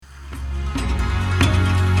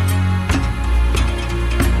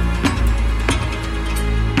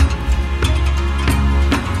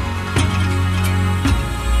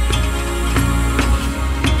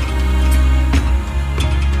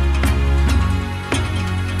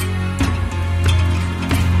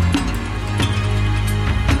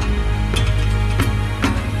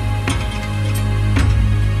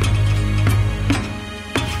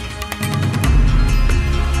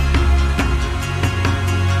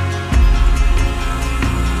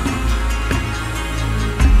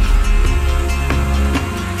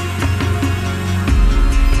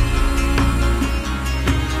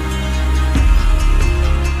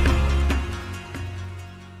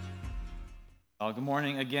Good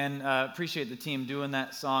morning again. Appreciate the team doing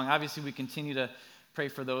that song. Obviously, we continue to pray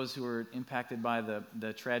for those who were impacted by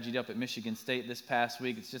the tragedy up at Michigan State this past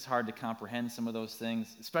week. It's just hard to comprehend some of those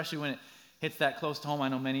things, especially when it hits that close to home. I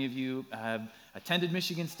know many of you have attended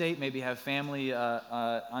Michigan State, maybe have family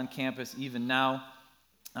on campus even now.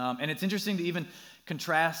 And it's interesting to even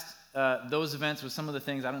contrast those events with some of the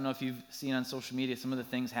things, I don't know if you've seen on social media, some of the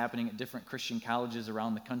things happening at different Christian colleges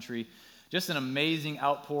around the country. Just an amazing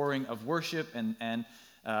outpouring of worship and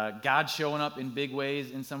God showing up in big ways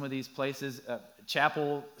in some of these places.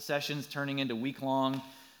 Chapel sessions turning into week-long,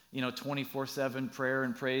 24/7 prayer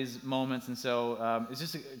and praise moments. And so it's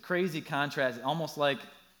just a crazy contrast, almost like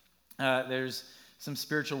there's some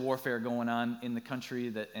spiritual warfare going on in the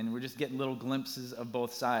country, and we're just getting little glimpses of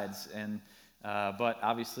both sides. But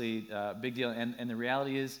obviously, big deal. And the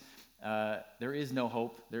reality is, there is no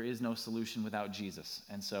hope, there is no solution without Jesus,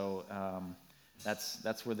 and so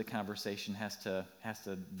that's where the conversation has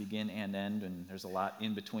to begin and end, and there's a lot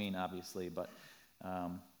in between, obviously. But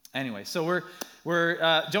anyway, so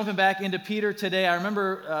we're jumping back into Peter today. I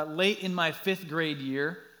remember late in my 5th grade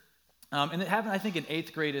year, and it happened, I think, in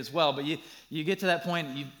 8th grade as well. But you get to that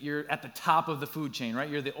point, you're at the top of the food chain, right?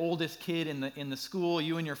 You're the oldest kid in the school,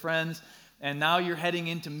 you and your friends. And now you're heading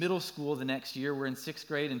into middle school the next year. We're in 6th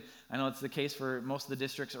grade, and I know it's the case for most of the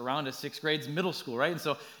districts around us. 6th grade's middle school, right? And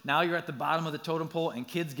so now you're at the bottom of the totem pole, and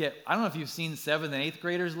kids I don't know if you've seen 7th and 8th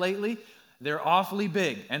graders lately. They're awfully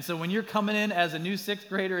big. And so when you're coming in as a new 6th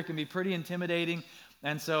grader, it can be pretty intimidating.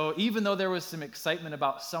 And so even though there was some excitement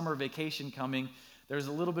about summer vacation coming, there's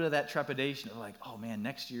a little bit of that trepidation of like, oh man,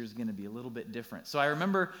 next year's going to be a little bit different. So I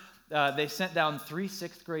remember they sent down 3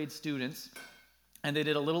 6th grade students, and they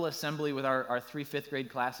did a little assembly with our 3 5th grade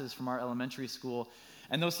classes from our elementary school.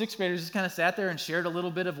 And those 6th graders just kind of sat there and shared a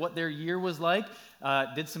little bit of what their year was like,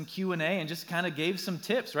 did some Q&A, and just kind of gave some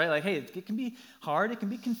tips, right? Like, hey, it can be hard, it can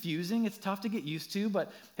be confusing, it's tough to get used to,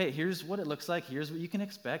 but hey, here's what it looks like, here's what you can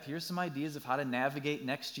expect, here's some ideas of how to navigate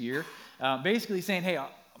next year. Basically saying, hey,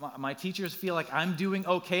 my teachers feel like I'm doing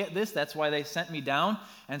okay at this, that's why they sent me down.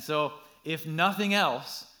 And so if nothing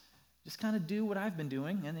else, just kind of do what I've been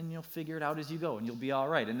doing, and then you'll figure it out as you go, and you'll be all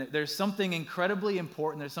right. And there's something incredibly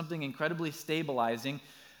important, there's something incredibly stabilizing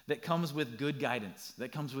that comes with good guidance,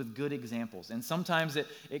 that comes with good examples. And sometimes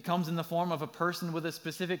it comes in the form of a person with a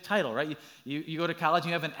specific title, right? You go to college, and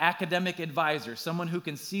you have an academic advisor, someone who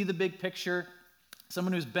can see the big picture,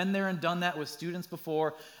 someone who's been there and done that with students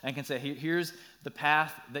before and can say, here's the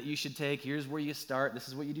path that you should take, here's where you start, this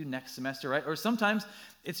is what you do next semester, right? Or sometimes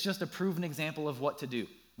it's just a proven example of what to do,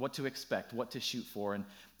 what to expect, what to shoot for.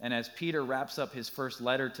 And as Peter wraps up his first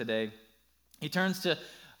letter today, he turns to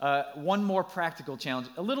one more practical challenge,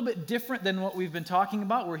 a little bit different than what we've been talking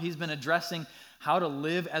about, where he's been addressing how to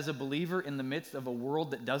live as a believer in the midst of a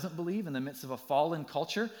world that doesn't believe, in the midst of a fallen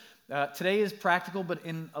culture. Today is practical, but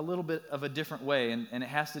in a little bit of a different way, and it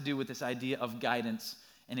has to do with this idea of guidance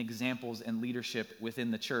and examples and leadership within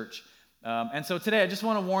the church. And so today, I just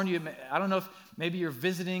want to warn you, I don't know if maybe you're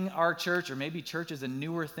visiting our church or maybe church is a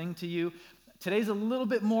newer thing to you. Today's a little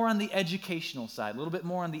bit more on the educational side, a little bit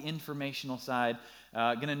more on the informational side.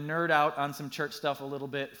 Going to nerd out on some church stuff a little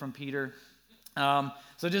bit from Peter.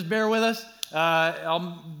 So just bear with us.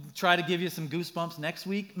 I'll try to give you some goosebumps next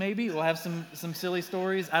week, maybe. We'll have some silly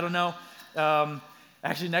stories. I don't know.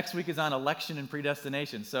 Actually, next week is on election and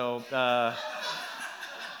predestination, so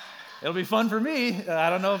it'll be fun for me. I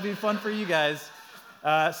don't know if it'll be fun for you guys.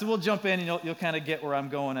 So we'll jump in, and you'll kind of get where I'm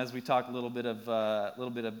going as we talk a little bit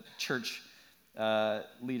of church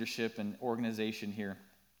leadership and organization here.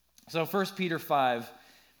 So 1 Peter 5,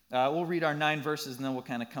 we'll read our 9 verses, and then we'll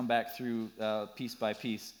kind of come back through piece by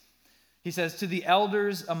piece. He says, "To the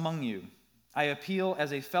elders among you, I appeal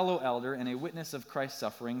as a fellow elder and a witness of Christ's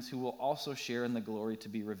sufferings, who will also share in the glory to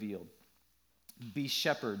be revealed. Be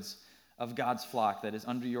shepherds of God's flock that is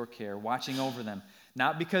under your care, watching over them,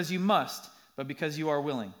 not because you must, but because you are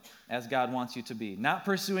willing, as God wants you to be, not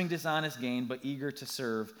pursuing dishonest gain, but eager to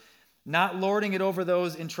serve, not lording it over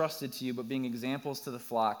those entrusted to you, but being examples to the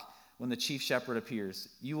flock. When the chief shepherd appears,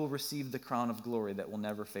 you will receive the crown of glory that will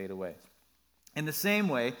never fade away. In the same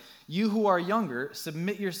way, you who are younger,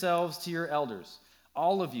 submit yourselves to your elders.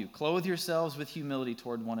 All of you, clothe yourselves with humility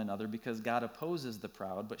toward one another, because God opposes the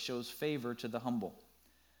proud, but shows favor to the humble.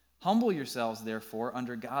 Humble yourselves, therefore,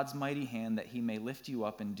 under God's mighty hand, that he may lift you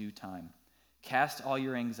up in due time. Cast all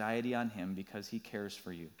your anxiety on him, because he cares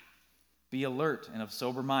for you. Be alert and of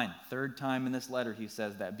sober mind." 3rd time in this letter he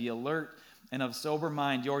says that. Be alert and of sober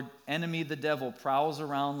mind. Your enemy, the devil, prowls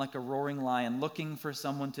around like a roaring lion, looking for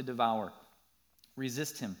someone to devour.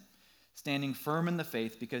 Resist him, standing firm in the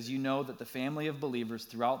faith because you know that the family of believers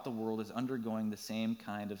throughout the world is undergoing the same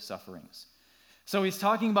kind of sufferings. So he's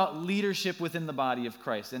talking about leadership within the body of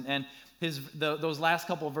Christ. And those last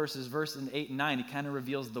couple of verses 8 and 9, he kind of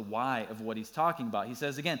reveals the why of what he's talking about. He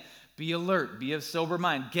says, again, be alert, be of sober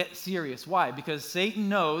mind, get serious. Why? Because Satan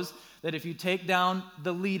knows that if you take down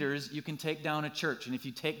the leaders, you can take down a church. And if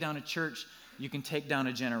you take down a church, you can take down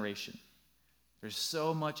a generation. There's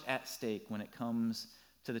so much at stake when it comes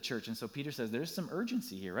to the church. And so Peter says there's some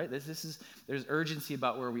urgency here, right? There's urgency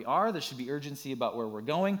about where we are. There should be urgency about where we're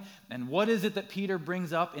going. And what is it that Peter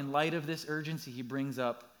brings up in light of this urgency? He brings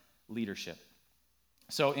up leadership.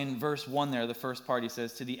 So in verse 1 there, the first part, he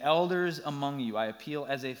says, to the elders among you, I appeal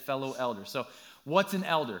as a fellow elder. So what's an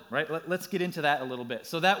elder, right? Let's get into that a little bit.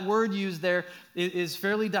 So that word used there is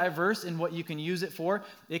fairly diverse in what you can use it for.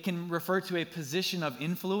 It can refer to a position of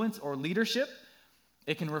influence or leadership.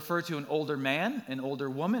 It can refer to an older man, an older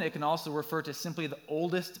woman. It can also refer to simply the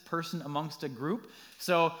oldest person amongst a group.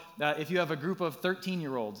 So if you have a group of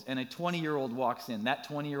 13-year-olds and a 20-year-old walks in, that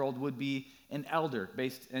 20-year-old would be an elder,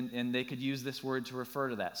 and they could use this word to refer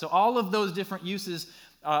to that. So all of those different uses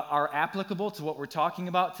are applicable to what we're talking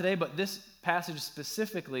about today, but this passage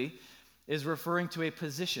specifically is referring to a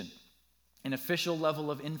position, an official level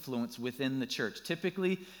of influence within the church.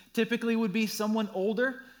 Typically would be someone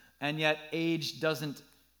older, and yet age doesn't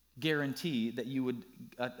guarantee that you would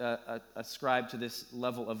ascribe to this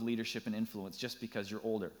level of leadership and influence just because you're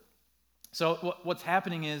older. So what's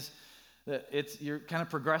happening is that you're kind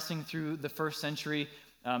of progressing through the first century,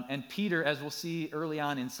 and Peter, as we'll see early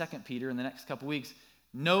on in 2 Peter in the next couple weeks,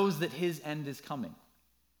 knows that his end is coming.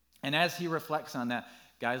 And as he reflects on that,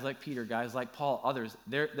 guys like Peter, guys like Paul, others,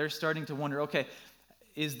 they're starting to wonder, okay,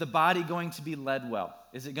 is the body going to be led well?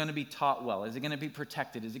 Is it going to be taught well? Is it going to be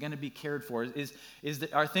protected? Is it going to be cared for?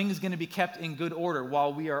 Are things going to be kept in good order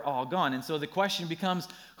while we are all gone? And so the question becomes,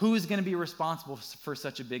 who is going to be responsible for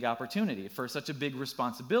such a big opportunity, for such a big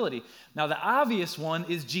responsibility? Now, the obvious one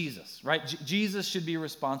is Jesus, right? Jesus should be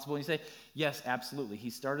responsible. And you say, yes, absolutely. He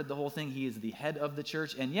started the whole thing. He is the head of the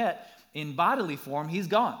church. And yet, in bodily form, he's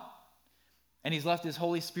gone. And he's left his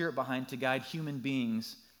Holy Spirit behind to guide human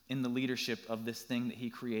beings in the leadership of this thing that he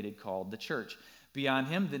created called the church. Beyond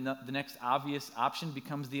him, the next obvious option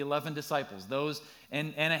becomes the 11 disciples, those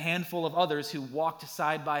and a handful of others who walked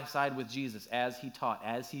side by side with Jesus as he taught,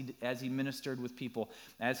 as he ministered with people,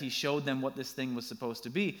 as he showed them what this thing was supposed to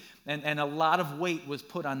be. And a lot of weight was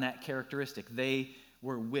put on that characteristic. They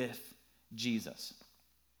were with Jesus.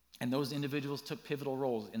 And those individuals took pivotal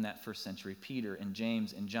roles in that first century. Peter and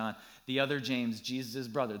James and John, the other James, Jesus'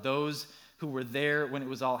 brother, those who were there when it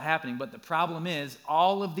was all happening. But the problem is,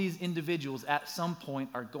 all of these individuals at some point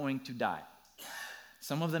are going to die.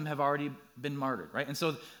 Some of them have already been martyred, right? And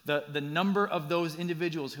so the number of those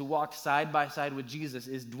individuals who walked side by side with Jesus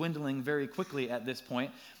is dwindling very quickly at this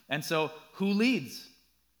point. And so who leads?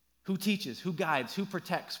 Who teaches? Who guides? Who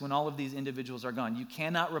protects when all of these individuals are gone? You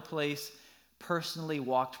cannot replace personally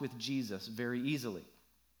walked with Jesus very easily.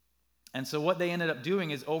 And so what they ended up doing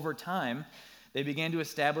is, over time, they began to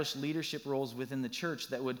establish leadership roles within the church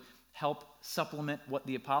that would help supplement what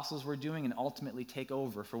the apostles were doing and ultimately take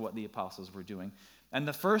over for what the apostles were doing. And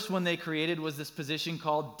the first one they created was this position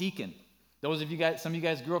called deacon. Some of you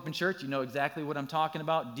guys grew up in church, you know exactly what I'm talking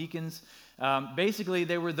about. Deacons, basically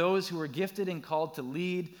they were those who were gifted and called to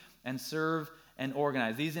lead and serve and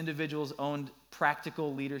organize. These individuals owned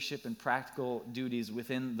practical leadership and practical duties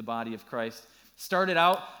within the body of Christ. Started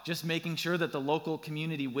out just making sure that the local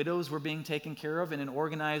community widows were being taken care of in an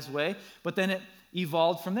organized way, but then it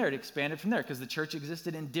evolved from there. It expanded from there because the church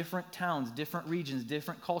existed in different towns, different regions,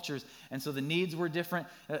 different cultures, and so the needs were different.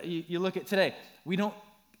 You look at today, we don't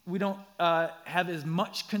have as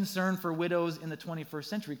much concern for widows in the 21st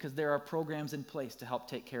century because there are programs in place to help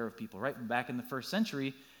take care of people, right? Back in the first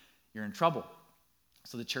century, you're in trouble.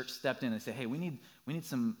 So the church stepped in and said, hey, we need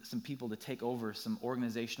some people to take over some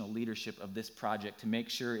organizational leadership of this project to make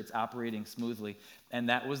sure it's operating smoothly. And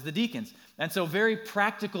that was the deacons. And so very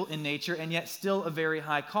practical in nature, and yet still a very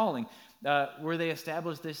high calling. Where they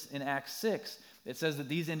established this in Acts 6, it says that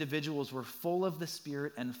these individuals were full of the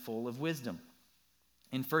Spirit and full of wisdom.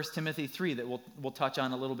 In 1 Timothy 3, that we'll touch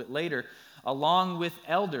on a little bit later, along with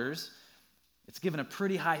elders, it's given a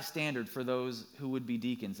pretty high standard for those who would be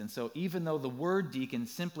deacons. And so even though the word deacon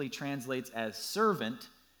simply translates as servant,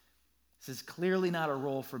 this is clearly not a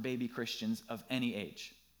role for baby Christians of any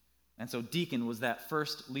age. And so deacon was that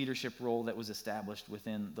first leadership role that was established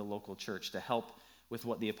within the local church to help with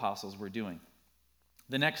what the apostles were doing.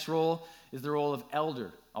 The next role is the role of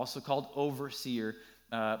elder, also called overseer.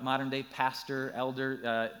 modern day pastor,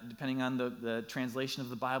 elder, depending on the translation of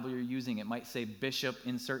the Bible you're using. It might say bishop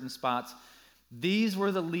in certain spots. These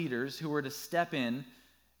were the leaders who were to step in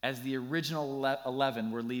as the original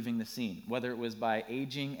 11 were leaving the scene, whether it was by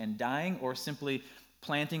aging and dying or simply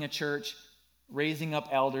planting a church, raising up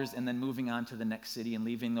elders, and then moving on to the next city and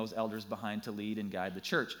leaving those elders behind to lead and guide the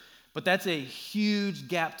church. But that's a huge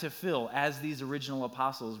gap to fill as these original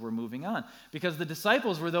apostles were moving on, because the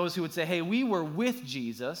disciples were those who would say, hey, we were with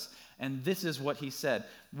Jesus, and this is what he said.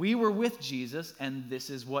 We were with Jesus, and this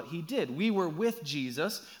is what he did. We were with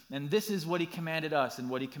Jesus, and this is what he commanded us and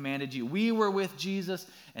what he commanded you. We were with Jesus,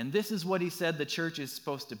 and this is what he said the church is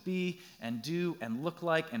supposed to be and do and look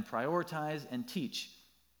like and prioritize and teach.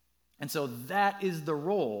 And so that is the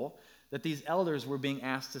role that these elders were being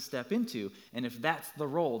asked to step into. And if that's the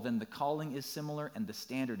role, then the calling is similar and the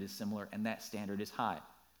standard is similar, and that standard is high.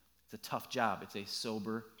 It's a tough job. It's a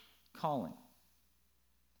sober calling.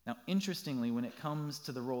 Now, interestingly, when it comes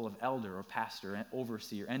to the role of elder or pastor and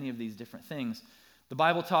overseer, any of these different things, the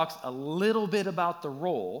Bible talks a little bit about the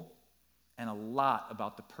role and a lot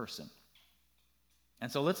about the person.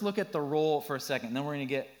 And so let's look at the role for a second, and then we're going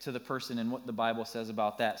to get to the person and what the Bible says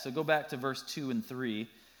about that. So go back to verse 2 and 3.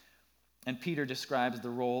 And Peter describes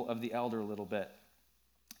the role of the elder a little bit.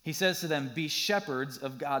 He says to them, be shepherds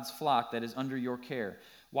of God's flock that is under your care.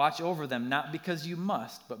 Watch over them, not because you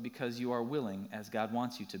must, but because you are willing, as God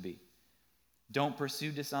wants you to be. Don't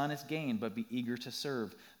pursue dishonest gain, but be eager to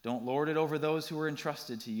serve. Don't lord it over those who are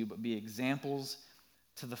entrusted to you, but be examples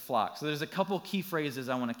to the flock. So there's a couple key phrases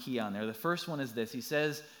I want to key on there. The first one is this. He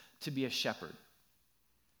says to be a shepherd.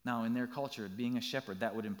 Now, in their culture, being a shepherd,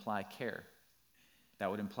 that would imply care. That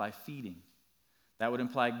would imply feeding. That would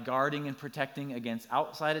imply guarding and protecting against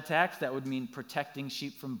outside attacks. That would mean protecting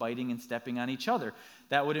sheep from biting and stepping on each other.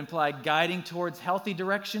 That would imply guiding towards healthy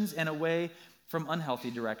directions and away from unhealthy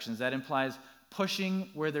directions. That implies pushing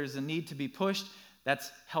where there's a need to be pushed.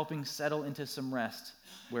 That's helping settle into some rest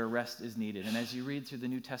where rest is needed. And as you read through the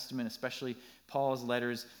New Testament, especially Paul's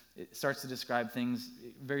letters, it starts to describe things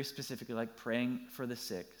very specifically like praying for the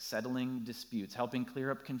sick, settling disputes, helping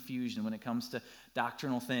clear up confusion when it comes to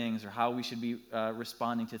doctrinal things or how we should be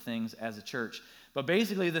responding to things as a church. But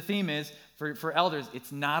basically the theme is, for elders,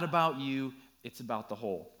 it's not about you, it's about the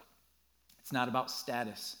whole. It's not about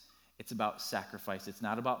status. It's about sacrifice. It's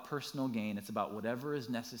not about personal gain. It's about whatever is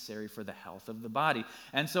necessary for the health of the body.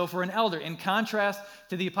 And so for an elder, in contrast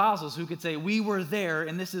to the apostles who could say, we were there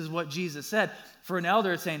and this is what Jesus said, for an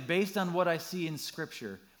elder it's saying, based on what I see in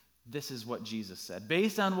Scripture, this is what Jesus said.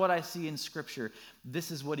 Based on what I see in Scripture, this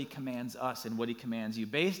is what he commands us and what he commands you.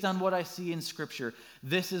 Based on what I see in Scripture,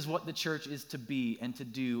 this is what the church is to be and to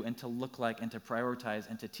do and to look like and to prioritize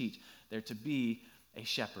and to teach. They're to be a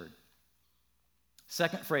shepherd.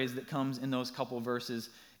 Second phrase that comes in those couple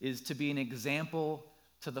verses is to be an example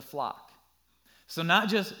to the flock. So not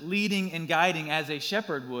just leading and guiding as a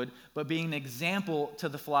shepherd would, but being an example to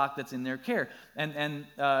the flock that's in their care. And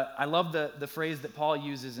I love the phrase that Paul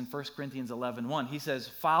uses in 1 Corinthians 11:1. He says,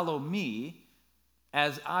 follow me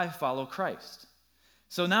as I follow Christ.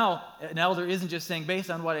 So now an elder isn't just saying, based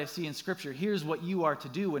on what I see in Scripture, here's what you are to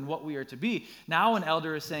do and what we are to be. Now an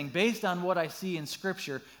elder is saying, based on what I see in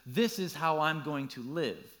Scripture, this is how I'm going to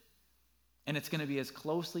live. And it's going to be as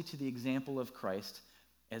closely to the example of Christ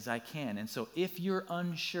as I can. And so if you're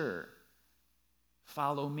unsure,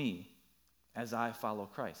 follow me as I follow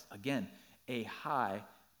Christ. Again, a high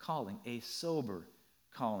calling, a sober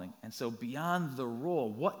calling. And so beyond the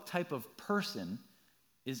role, what type of person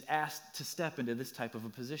is asked to step into this type of a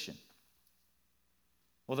position?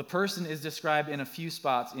 Well, the person is described in a few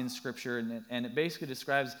spots in Scripture, and it basically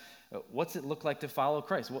describes what's it look like to follow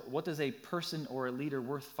Christ? What does a person or a leader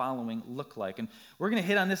worth following look like? And we're going to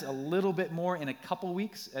hit on this a little bit more in a couple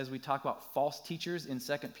weeks as we talk about false teachers in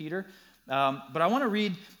 2 Peter. But I want to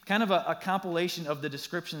read kind of a compilation of the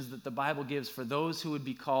descriptions that the Bible gives for those who would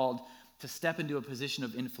be called to step into a position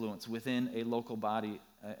of influence within a local body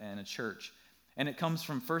and a church. And it comes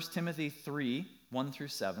from 1 Timothy 3, 1 through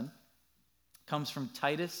 7. It comes from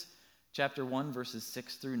Titus chapter 1, verses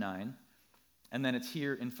 6 through 9. And then it's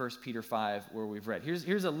here in 1 Peter 5 where we've read.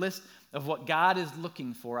 Here's a list of what God is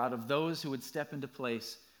looking for out of those who would step into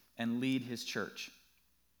place and lead his church.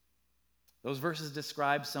 Those verses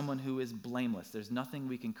describe someone who is blameless. There's nothing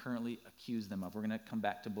we can currently accuse them of. We're going to come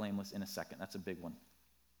back to blameless in a second. That's a big one.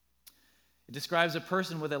 It describes a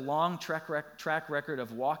person with a long track record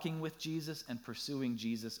of walking with Jesus and pursuing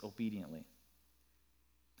Jesus obediently.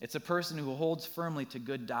 It's a person who holds firmly to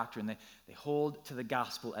good doctrine. They hold to the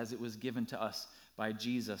gospel as it was given to us by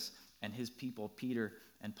Jesus and his people, Peter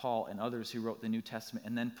and Paul and others who wrote the New Testament,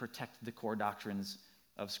 and then protect the core doctrines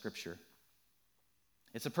of Scripture.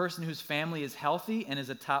 It's a person whose family is healthy and is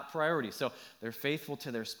a top priority. So they're faithful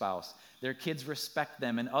to their spouse. Their kids respect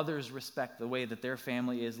them, and others respect the way that their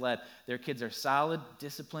family is led. Their kids are solid,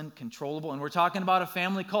 disciplined, controllable. And we're talking about a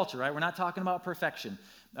family culture, right? We're not talking about perfection.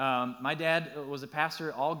 My dad was a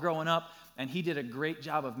pastor all growing up, and he did a great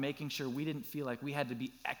job of making sure we didn't feel like we had to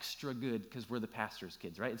be extra good because we're the pastor's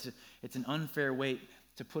kids, right? It's an unfair weight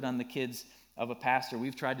to put on the kids of a pastor.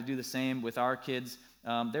 We've tried to do the same with our kids.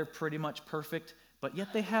 They're pretty much perfect, but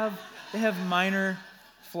yet they have minor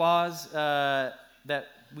flaws that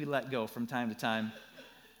we let go from time to time.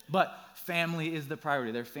 But family is the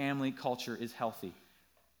priority. Their family culture is healthy.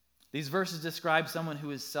 These verses describe someone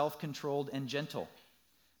who is self-controlled and gentle.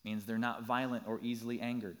 It means they're not violent or easily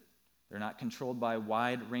angered. They're not controlled by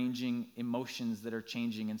wide-ranging emotions that are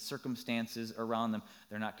changing and circumstances around them.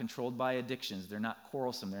 They're not controlled by addictions. They're not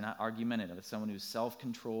quarrelsome. They're not argumentative. It's someone who's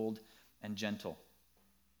self-controlled and gentle.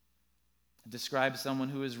 It describes someone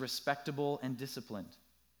who is respectable and disciplined.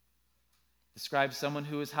 It describes someone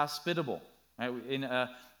who is hospitable. Right?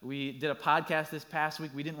 We did a podcast this past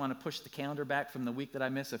week. We didn't want to push the calendar back from the week that I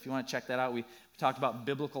missed. So if you want to check that out, we talked about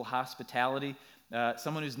biblical hospitality.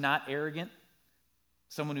 Someone who's not arrogant.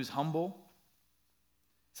 Someone who's humble.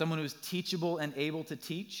 Someone who's teachable and able to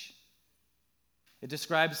teach. It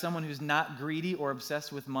describes someone who's not greedy or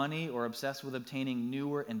obsessed with money or obsessed with obtaining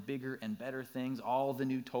newer and bigger and better things, all the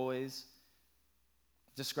new toys.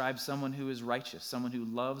 It describes someone who is righteous, someone who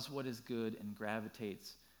loves what is good and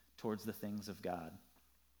gravitates towards the things of God.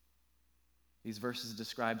 These verses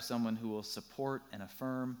describe someone who will support and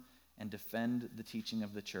affirm and defend the teaching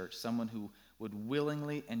of the church, someone who would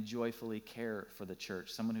willingly and joyfully care for the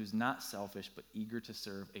church, someone who's not selfish but eager to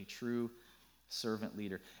serve, a true servant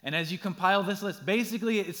leader. And as you compile this list,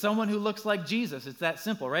 basically it's someone who looks like Jesus. It's that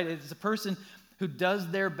simple, right? It's a person who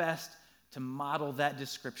does their best to model that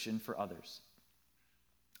description for others.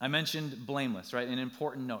 I mentioned blameless, right? An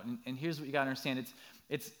important note. And here's what you got to understand.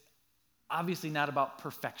 It's obviously not about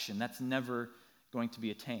perfection. That's never going to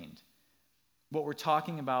be attained. What we're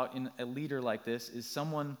talking about in a leader like this is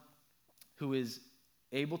someone who is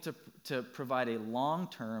able to provide a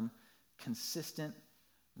long-term, consistent,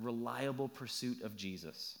 reliable pursuit of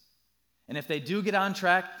Jesus. And if they do get on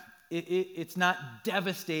track, it's not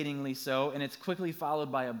devastatingly so, and it's quickly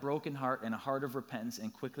followed by a broken heart and a heart of repentance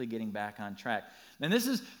and quickly getting back on track. And this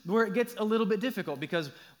is where it gets a little bit difficult, because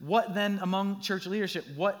what then among church leadership,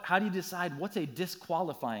 how do you decide what's a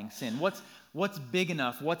disqualifying sin? What's big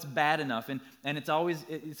enough? What's bad enough? And it's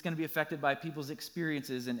going to be affected by people's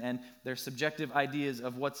experiences and their subjective ideas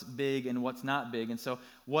of what's big and what's not big. And so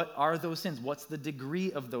what are those sins? What's the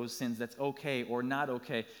degree of those sins that's okay or not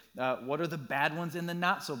okay? What are the bad ones and the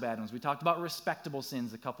not so bad ones? We talked about respectable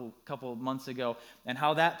sins a couple months ago and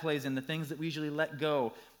how that plays in the things that we usually let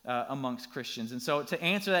go amongst Christians. And so to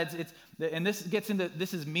answer that, and this gets into,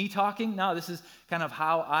 this is me talking now, this is kind of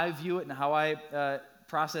how I view it and how I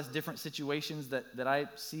process different situations that I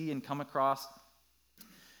see and come across.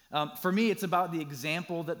 For me, it's about the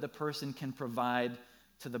example that the person can provide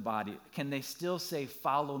to the body. Can they still say,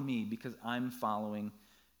 follow me because I'm following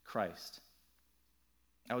Christ?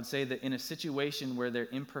 I would say that in a situation where their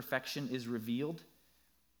imperfection is revealed,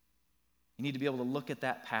 you need to be able to look at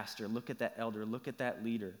that pastor, look at that elder, look at that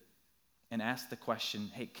leader, and ask the question,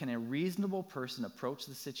 hey, can a reasonable person approach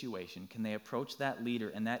the situation? Can they approach that leader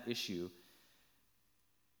and that issue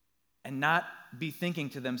and not be thinking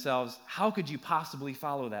to themselves, how could you possibly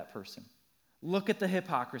follow that person? Look at the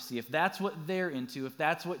hypocrisy. If that's what they're into, if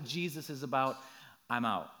that's what Jesus is about, I'm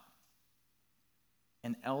out.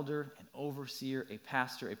 An elder, an overseer, a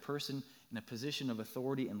pastor, a person in a position of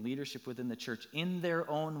authority and leadership within the church in their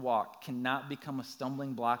own walk cannot become a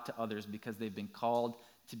stumbling block to others because they've been called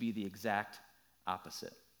to be the exact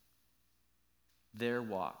opposite. Their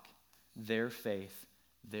walk, their faith,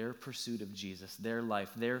 their pursuit of Jesus, their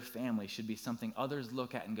life, their family should be something others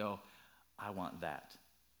look at and go, I want that.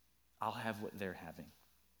 I'll have what they're having.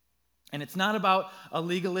 And it's not about a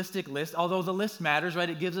legalistic list, although the list matters, right?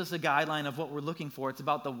 It gives us a guideline of what we're looking for. It's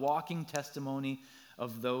about the walking testimony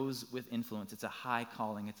of those with influence. It's a high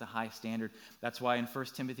calling. It's a high standard. That's why in 1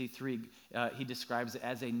 Timothy 3, he describes it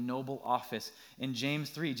as a noble office. In James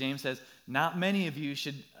 3, James says, not many of you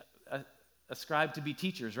should ascribe to be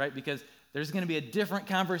teachers, right? Because there's going to be a different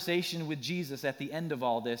conversation with Jesus at the end of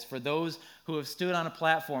all this for those who have stood on a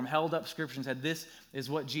platform, held up Scripture and said, this is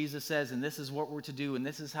what Jesus says, and this is what we're to do, and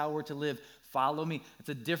this is how we're to live. Follow me. It's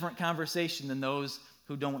a different conversation than those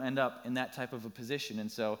who don't end up in that type of a position. And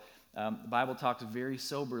so the Bible talks very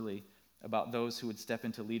soberly about those who would step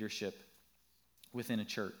into leadership within a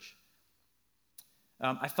church.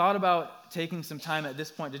 I thought about taking some time at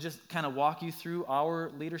this point to just kind of walk you through our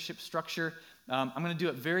leadership structure. I'm going to do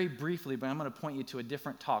it very briefly, but I'm going to point you to a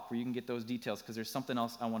different talk where you can get those details because there's something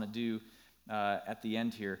else I want to do at the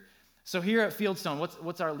end here. So here at Fieldstone,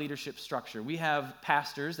 what's our leadership structure? We have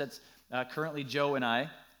pastors, that's currently Joe and I,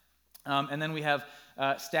 and then we have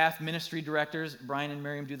staff ministry directors. Brian and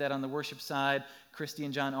Miriam do that on the worship side. Christy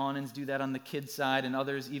and John Onens do that on the kids side, and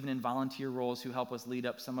others even in volunteer roles who help us lead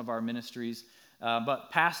up some of our ministries. But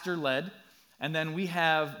pastor-led. And then we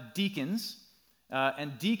have deacons.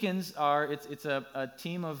 And deacons are, it's a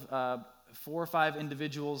team of 4 or 5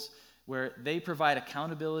 individuals where they provide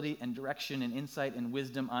accountability and direction and insight and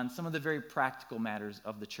wisdom on some of the very practical matters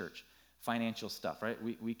of the church. Financial stuff, right?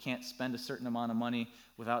 We can't spend a certain amount of money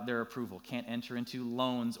without their approval. Can't enter into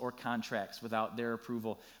loans or contracts without their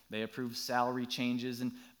approval. They approve salary changes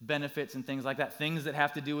and benefits and things like that. Things that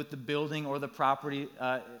have to do with the building or the property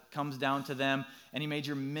comes down to them. Any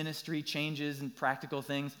major ministry changes and practical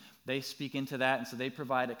things, they speak into that, and so they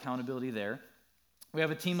provide accountability there. We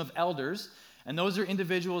have a team of elders, and those are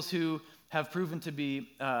individuals who have proven to be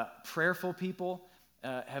prayerful people,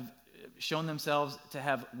 have shown themselves to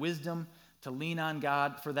have wisdom, to lean on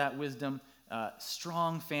God for that wisdom,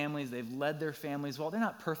 strong families. They've led their families well. They're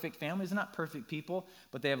not perfect families, they're not perfect people,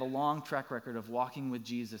 but they have a long track record of walking with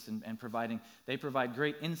Jesus and they provide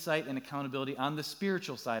great insight and accountability on the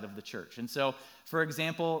spiritual side of the church. And so, for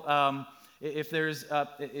example, if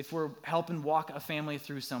we're helping walk a family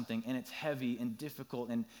through something and it's heavy and difficult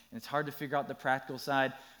and it's hard to figure out the practical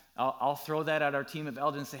side, I'll throw that at our team of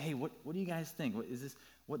elders and say, hey, what do you guys think?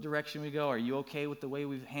 What direction we go? Are you okay with the way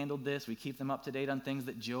we've handled this? We keep them up to date on things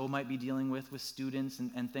that Joe might be dealing with students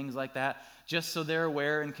and things like that, just so they're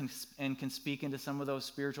aware and can speak into some of those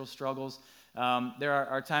spiritual struggles. There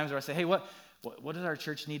are times where I say, hey, what does our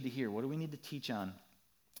church need to hear? What do we need to teach on?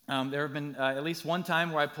 There have been at least one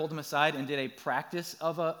time where I pulled them aside and did a practice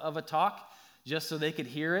of a talk just so they could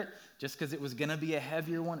hear it, just because it was going to be a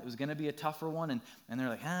heavier one, it was going to be a tougher one, and they're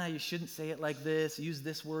like, you shouldn't say it like this, use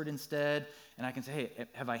this word instead. And I can say, hey,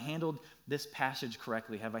 have I handled this passage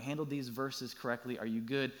correctly? Have I handled these verses correctly? Are you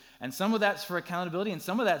good? And some of that's for accountability, and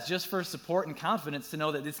some of that's just for support and confidence to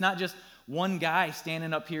know that it's not just one guy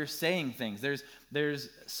standing up here saying things. There's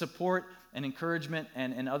support and encouragement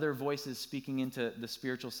and other voices speaking into the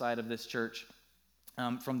spiritual side of this church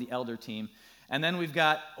from the elder team. And then we've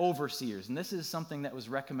got overseers, and this is something that was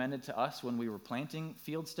recommended to us when we were planting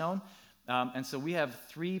Fieldstone. And so we have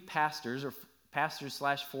 3 pastors, or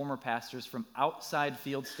pastors/former pastors from outside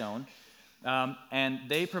Fieldstone, and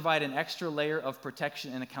they provide an extra layer of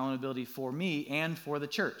protection and accountability for me and for the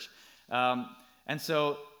church. And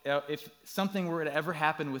so if something were to ever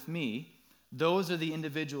happen with me, those are the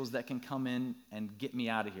individuals that can come in and get me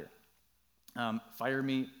out of here. Fire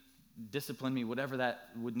me, discipline me, whatever that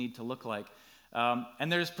would need to look like. And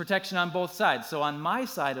there's protection on both sides. So on my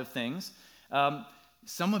side of things,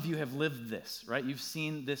 some of you have lived this, right? You've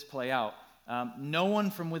seen this play out. No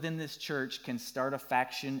one from within this church can start a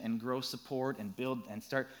faction and grow support and build and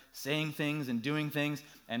start saying things and doing things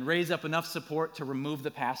and raise up enough support to remove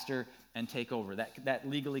the pastor and take over. That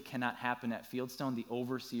legally cannot happen at Fieldstone. The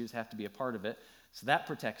overseers have to be a part of it. So that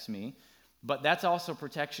protects me. But that's also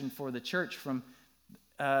protection for the church from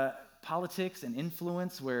politics and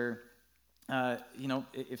influence where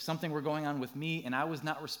if something were going on with me and I was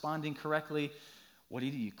not responding correctly, what do?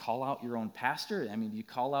 You call out your own pastor? I mean, do you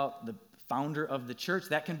call out the founder of the church?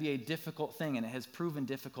 That can be a difficult thing, and it has proven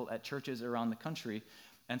difficult at churches around the country.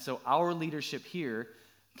 And so our leadership here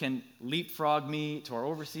can leapfrog me to our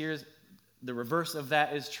overseers. The reverse of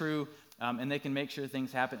that is true, and they can make sure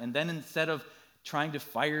things happen. And then instead of trying to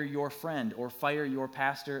fire your friend or fire your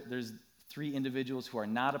pastor, there's 3 individuals who are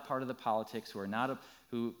not a part of the politics,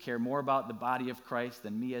 who care more about the body of Christ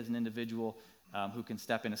than me as an individual, who can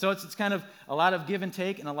step in. So it's kind of a lot of give and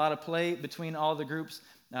take and a lot of play between all the groups,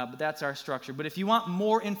 but that's our structure. But if you want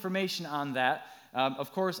more information on that,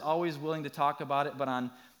 of course, always willing to talk about it, but on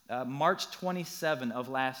March 27 of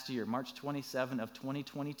last year, March 27 of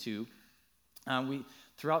 2022, we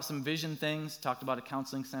threw out some vision things, talked about a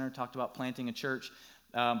counseling center, talked about planting a church,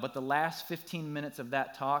 but the last 15 minutes of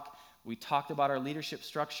that talk, we talked about our leadership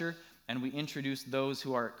structure, and we introduced those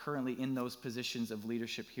who are currently in those positions of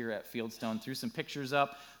leadership here at Fieldstone. Threw some pictures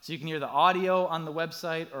up, so you can hear the audio on the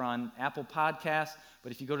website or on Apple Podcasts,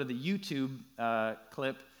 but if you go to the YouTube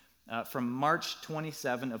clip from March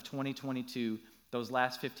 27 of 2022, those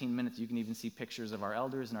last 15 minutes, you can even see pictures of our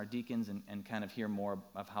elders and our deacons and kind of hear more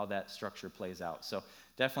of how that structure plays out. So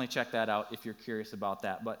definitely check that out if you're curious about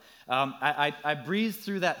that. But I breezed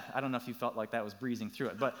through that. I don't know if you felt like that was breezing through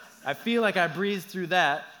it, but I feel like I breezed through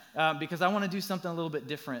that because I want to do something a little bit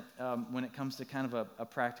different when it comes to kind of a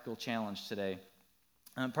practical challenge today.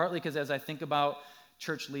 Partly because as I think about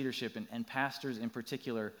church leadership and pastors in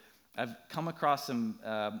particular, I've come across some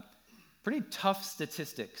pretty tough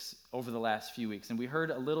statistics over the last few weeks. And we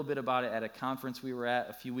heard a little bit about it at a conference we were at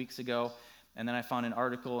a few weeks ago. And then I found an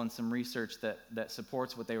article and some research that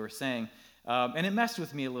supports what they were saying. And it messed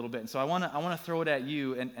with me a little bit. And so I want to throw it at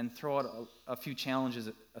you and throw out a few challenges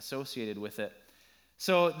associated with it.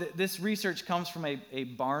 So this research comes from a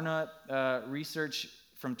Barna research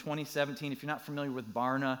from 2017. If you're not familiar with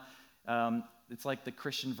Barna, it's like the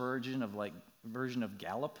Christian version of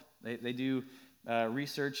Gallup. They do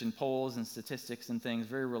research and polls and statistics and things.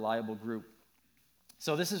 Very reliable group.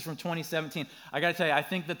 So this is from 2017. I got to tell you, I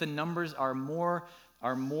think that the numbers are more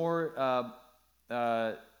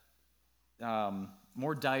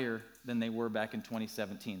dire than they were back in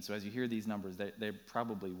 2017. So as you hear these numbers, they're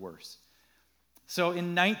probably worse. So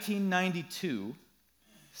in 1992,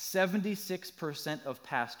 76% of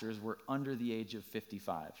pastors were under the age of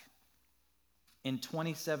 55. In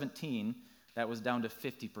 2017, that was down to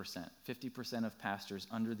 50%. 50% of pastors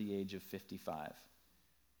under the age of 55.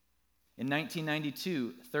 In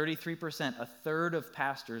 1992, 33%, a third of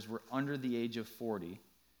pastors were under the age of 40.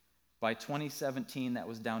 By 2017, that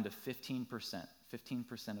was down to 15%.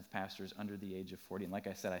 15% of pastors under the age of 40. And like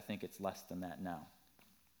I said, I think it's less than that now.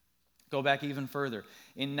 Go back even further.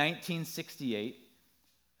 In 1968,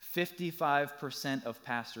 55% of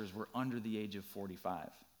pastors were under the age of 45.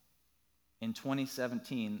 In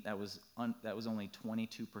 2017, that was only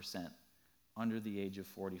 22% under the age of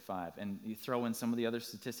 45. And you throw in some of the other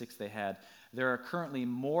statistics they had. There are currently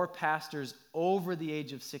more pastors over the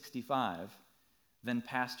age of 65 than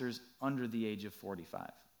pastors under the age of 45.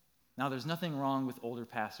 Now, there's nothing wrong with older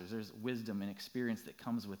pastors. There's wisdom and experience that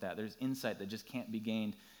comes with that. There's insight that just can't be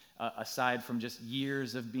gained aside from just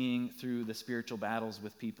years of being through the spiritual battles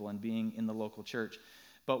with people and being in the local church.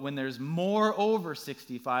 But when there's more over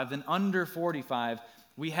 65 than under 45,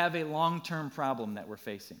 we have a long-term problem that we're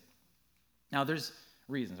facing. Now, there's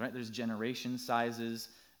reasons, right? There's generation sizes.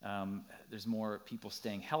 There's more people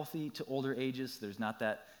staying healthy to older ages. There's not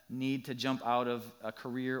that need to jump out of a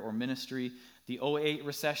career or ministry. The 2008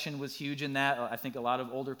 recession was huge in that. I think a lot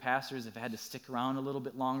of older pastors have had to stick around a little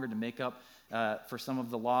bit longer to make up for some of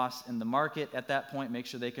the loss in the market at that point, make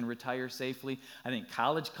sure they can retire safely. I think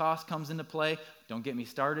college cost comes into play. Don't get me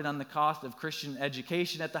started on the cost of Christian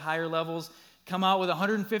education at the higher levels. Come out with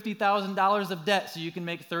 $150,000 of debt so you can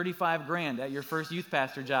make $35,000 at your first youth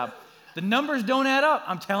pastor job. The numbers don't add up,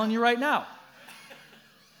 I'm telling you right now.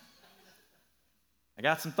 I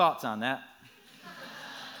got some thoughts on that,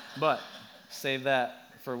 but save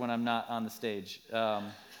that for when I'm not on the stage.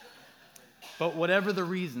 But whatever the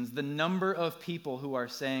reasons, the number of people who are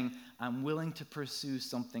saying, I'm willing to pursue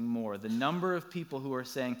something more, the number of people who are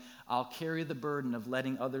saying, I'll carry the burden of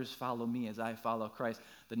letting others follow me as I follow Christ,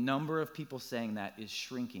 the number of people saying that is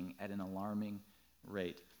shrinking at an alarming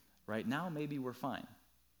rate. Right now, maybe we're fine.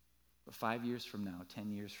 But 5 years from now,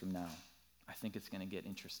 10 years from now, I think it's going to get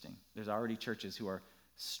interesting. There's already churches who are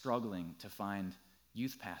struggling to find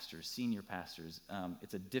youth pastors, senior pastors.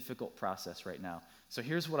 It's a difficult process right now. So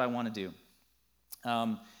here's what I want to do.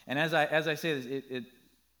 And as I say this, if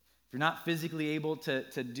you're not physically able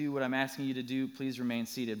to do what I'm asking you to do, please remain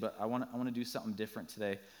seated. But I want to do something different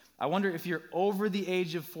today. I wonder if you're over the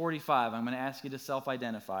age of 45. I'm going to ask you to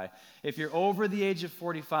self-identify. If you're over the age of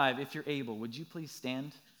 45, if you're able, would you please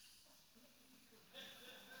stand?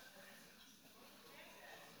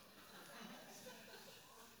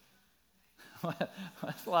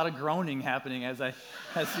 That's a lot of groaning happening as you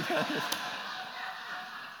guys.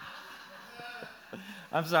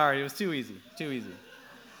 I'm sorry, it was too easy.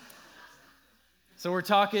 So we're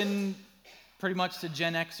talking pretty much to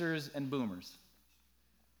Gen Xers and Boomers.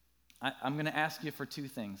 I'm going to ask you for two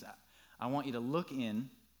things. I want you to look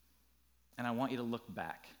in, and I want you to look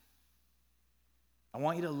back. I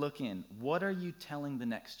want you to look in. What are you telling the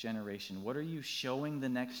next generation? What are you showing the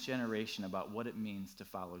next generation about what it means to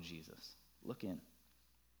follow Jesus? Look in.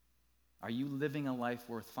 Are you living a life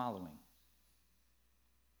worth following?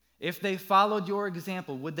 If they followed your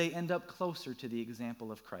example, would they end up closer to the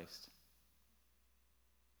example of Christ?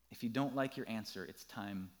 If you don't like your answer, it's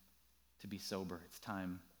time to be sober. It's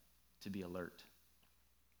time to be alert.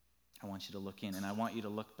 I want you to look in, and I want you to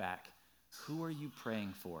look back. Who are you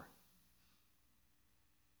praying for?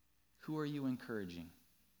 Who are you encouraging?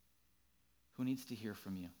 Who needs to hear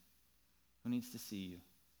from you? Who needs to see you?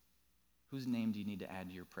 Whose name do you need to add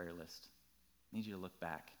to your prayer list? I need you to look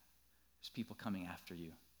back. There's people coming after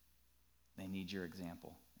you. They need your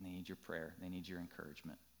example, and they need your prayer, they need your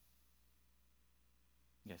encouragement.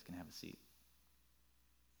 You guys can have a seat.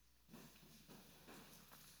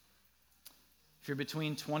 If you're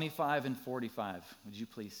between 25 and 45, would you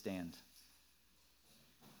please stand?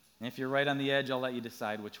 And if you're right on the edge, I'll let you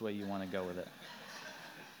decide which way you want to go with it.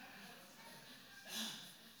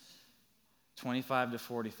 25 to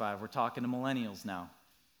 45. We're talking to millennials now.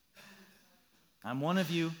 I'm one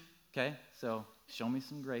of you, okay? So show me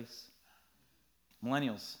some grace.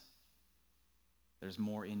 Millennials, there's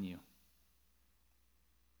more in you.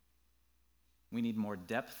 We need more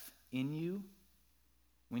depth in you.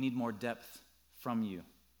 We need more depth from you.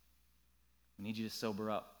 We need you to sober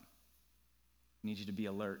up. We need you to be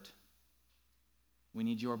alert. We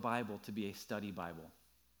need your Bible to be a study Bible.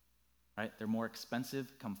 Right? They're more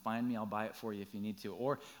expensive. Come find me. I'll buy it for you if you need to.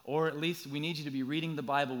 Or at least we need you to be reading the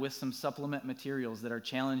Bible with some supplement materials that are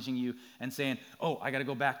challenging you and saying, oh, I got to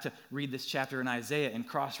go back to read this chapter in Isaiah and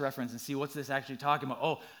cross-reference and see what's this actually talking about.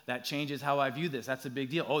 Oh, that changes how I view this. That's a big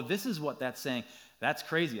deal. Oh, this is what that's saying. That's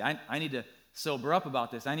crazy. I need to sober up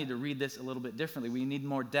about this. I need to read this a little bit differently. We need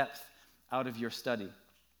more depth out of your study.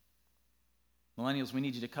 Millennials, we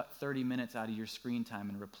need you to cut 30 minutes out of your screen time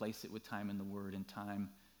and replace it with time in the Word and time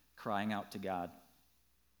crying out to God.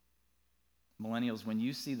 Millennials, when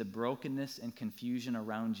you see the brokenness and confusion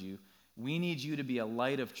around you, we need you to be a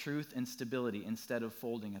light of truth and stability instead of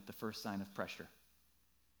folding at the first sign of pressure.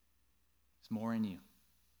 There's more in you.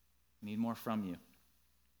 We need more from you.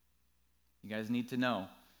 You guys need to know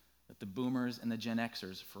that the boomers and the Gen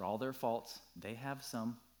Xers, for all their faults, they have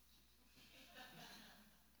some.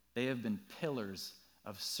 They have been pillars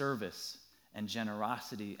of service and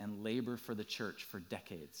generosity and labor for the church for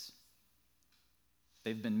decades.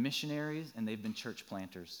 They've been missionaries and they've been church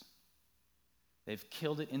planters. They've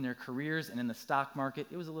killed it in their careers and in the stock market.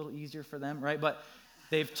 It was a little easier for them, right? But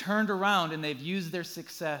they've turned around and they've used their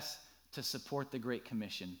success to support the Great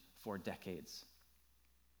Commission for decades.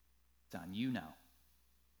 It's on you now.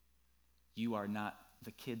 You are not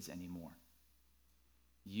the kids anymore.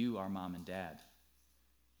 You are mom and dad.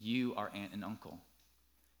 You are aunt and uncle.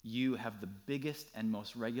 You have the biggest and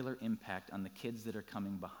most regular impact on the kids that are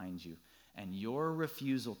coming behind you. And your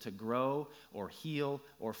refusal to grow or heal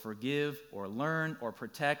or forgive or learn or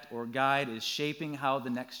protect or guide is shaping how the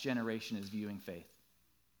next generation is viewing faith.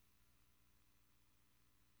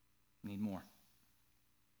 We need more.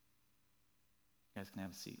 You guys can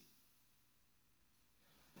have a seat.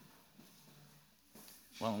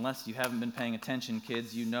 Well, unless you haven't been paying attention,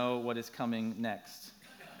 kids, you know what is coming next.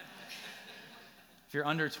 If you're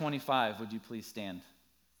under 25, would you please stand?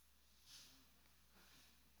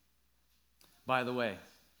 By the way,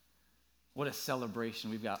 what a celebration.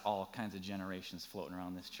 We've got all kinds of generations floating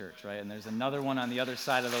around this church, right? And there's another one on the other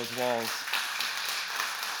side of those walls.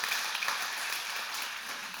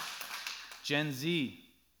 Gen Z,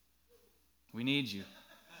 we need you.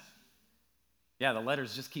 Yeah, the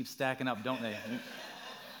letters just keep stacking up, don't they?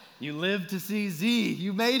 You live to see Z.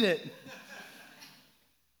 You made it.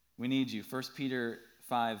 We need you. 1 Peter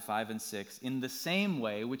 5 and 6. In the same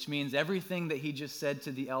way, which means everything that he just said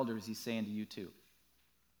to the elders, he's saying to you too.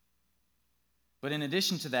 But in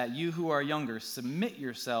addition to that, you who are younger, submit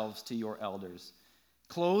yourselves to your elders.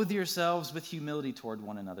 Clothe yourselves with humility toward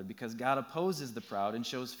one another, because God opposes the proud and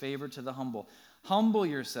shows favor to the humble. Humble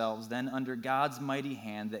yourselves then under God's mighty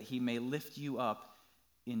hand, that he may lift you up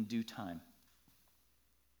in due time.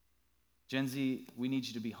 Gen Z, we need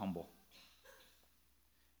you to be humble.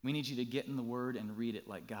 We need you to get in the Word and read it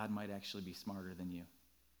like God might actually be smarter than you.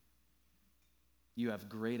 You have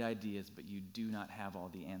great ideas, but you do not have all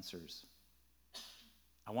the answers.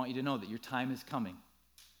 I want you to know that your time is coming,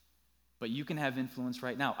 but you can have influence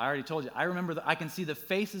right now. I already told you. I remember I can see the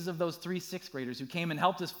faces of those 3 6th graders who came and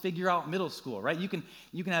helped us figure out middle school, right? You can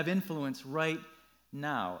have influence right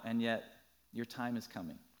now, and yet your time is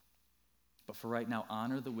coming. But for right now,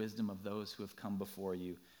 honor the wisdom of those who have come before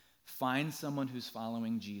you. Find someone who's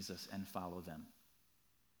following Jesus and follow them.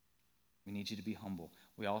 We need you to be humble.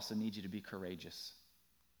 We also need you to be courageous.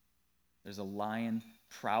 There's a lion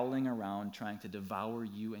prowling around trying to devour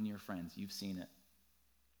you and your friends. You've seen it.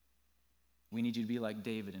 We need you to be like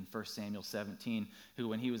David in 1 Samuel 17, who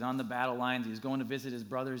when he was on the battle lines, he was going to visit his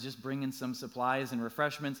brothers, just bringing some supplies and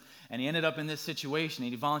refreshments, and he ended up in this situation,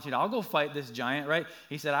 and he volunteered, I'll go fight this giant, right?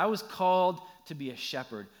 He said, I was called to be a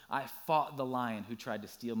shepherd. I fought the lion who tried to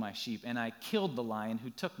steal my sheep, and I killed the lion who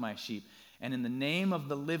took my sheep. And in the name of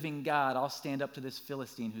the living God, I'll stand up to this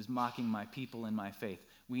Philistine who's mocking my people and my faith.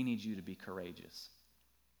 We need you to be courageous.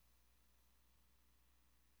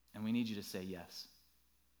 And we need you to say yes.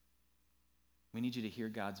 We need you to hear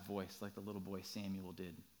God's voice like the little boy Samuel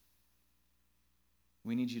did.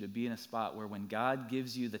 We need you to be in a spot where when God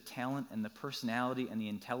gives you the talent and the personality and the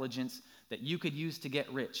intelligence that you could use to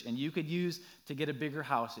get rich, and you could use to get a bigger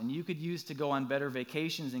house, and you could use to go on better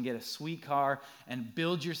vacations and get a sweet car and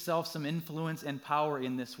build yourself some influence and power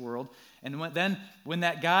in this world. And when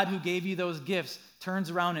that God who gave you those gifts turns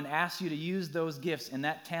around and asks you to use those gifts and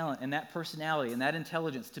that talent and that personality and that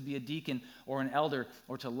intelligence to be a deacon or an elder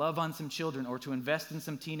or to love on some children or to invest in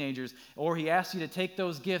some teenagers, or he asks you to take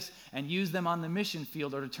those gifts and use them on the mission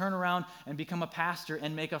field or to turn around and become a pastor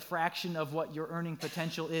and make a fraction of what your earning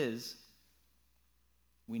potential is,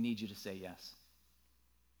 we need you to say yes.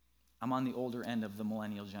 I'm on the older end of the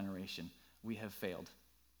millennial generation. We have failed.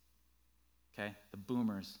 Okay? The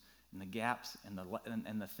boomers and the gaps and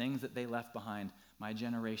the things that they left behind, my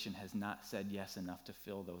generation has not said yes enough to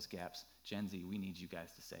fill those gaps. Gen Z, we need you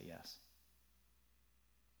guys to say yes.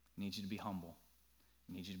 We need you to be humble.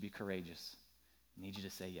 We need you to be courageous. We need you to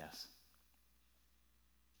say yes.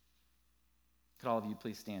 Could all of you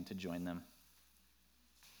please stand to join them?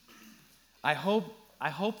 I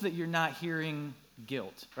hope that you're not hearing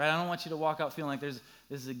guilt, right? I don't want you to walk out feeling like this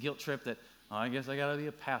is a guilt trip that, oh, I guess I got to be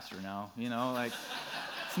a pastor now, like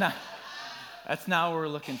that's not what we're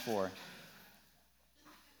looking for.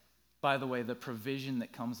 By the way, the provision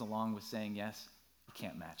that comes along with saying yes, you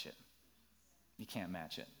can't match it. You can't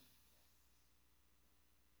match it.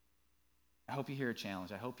 I hope you hear a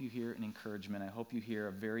challenge. I hope you hear an encouragement. I hope you hear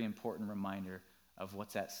a very important reminder of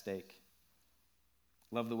what's at stake.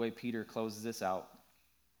 Love the way Peter closes this out.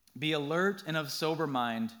 Be alert and of sober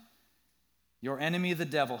mind. Your enemy, the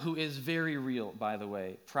devil, who is very real, by the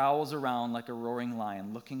way, prowls around like a roaring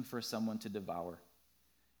lion looking for someone to devour.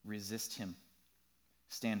 Resist him.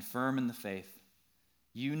 Stand firm in the faith.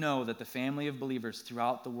 You know that the family of believers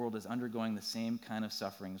throughout the world is undergoing the same kind of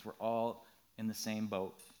sufferings. We're all in the same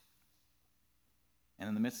boat. And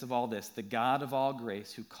in the midst of all this, the God of all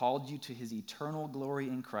grace, who called you to his eternal glory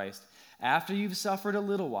in Christ, after you've suffered a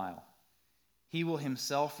little while, he will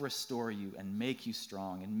himself restore you and make you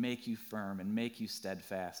strong and make you firm and make you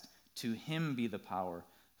steadfast. To him be the power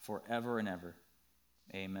forever and ever.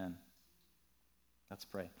 Amen. Let's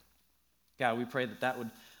pray. God, we pray that would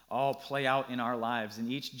all play out in our lives, in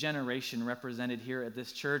each generation represented here at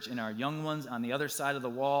this church, in our young ones on the other side of the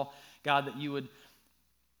wall. God, that you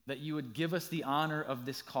would give us the honor of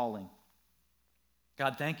this calling.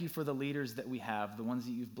 God, thank you for the leaders that we have, the ones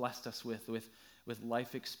that you've blessed us with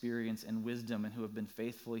life experience and wisdom and who have been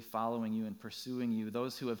faithfully following you and pursuing you,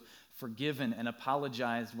 those who have forgiven and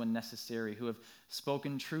apologized when necessary, who have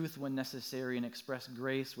spoken truth when necessary and expressed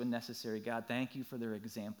grace when necessary. God, thank you for their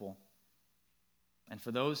example. And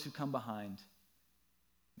for those who come behind,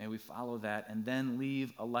 may we follow that and then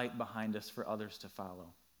leave a light behind us for others to follow.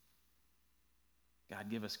 God,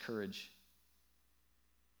 give us courage.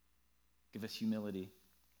 Give us humility.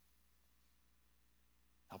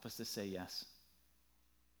 Help us to say yes.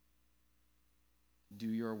 Do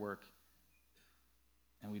your work,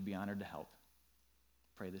 and we'd be honored to help.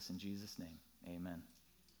 Pray this in Jesus' name. Amen.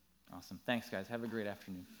 Awesome. Thanks, guys. Have a great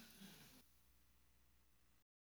afternoon.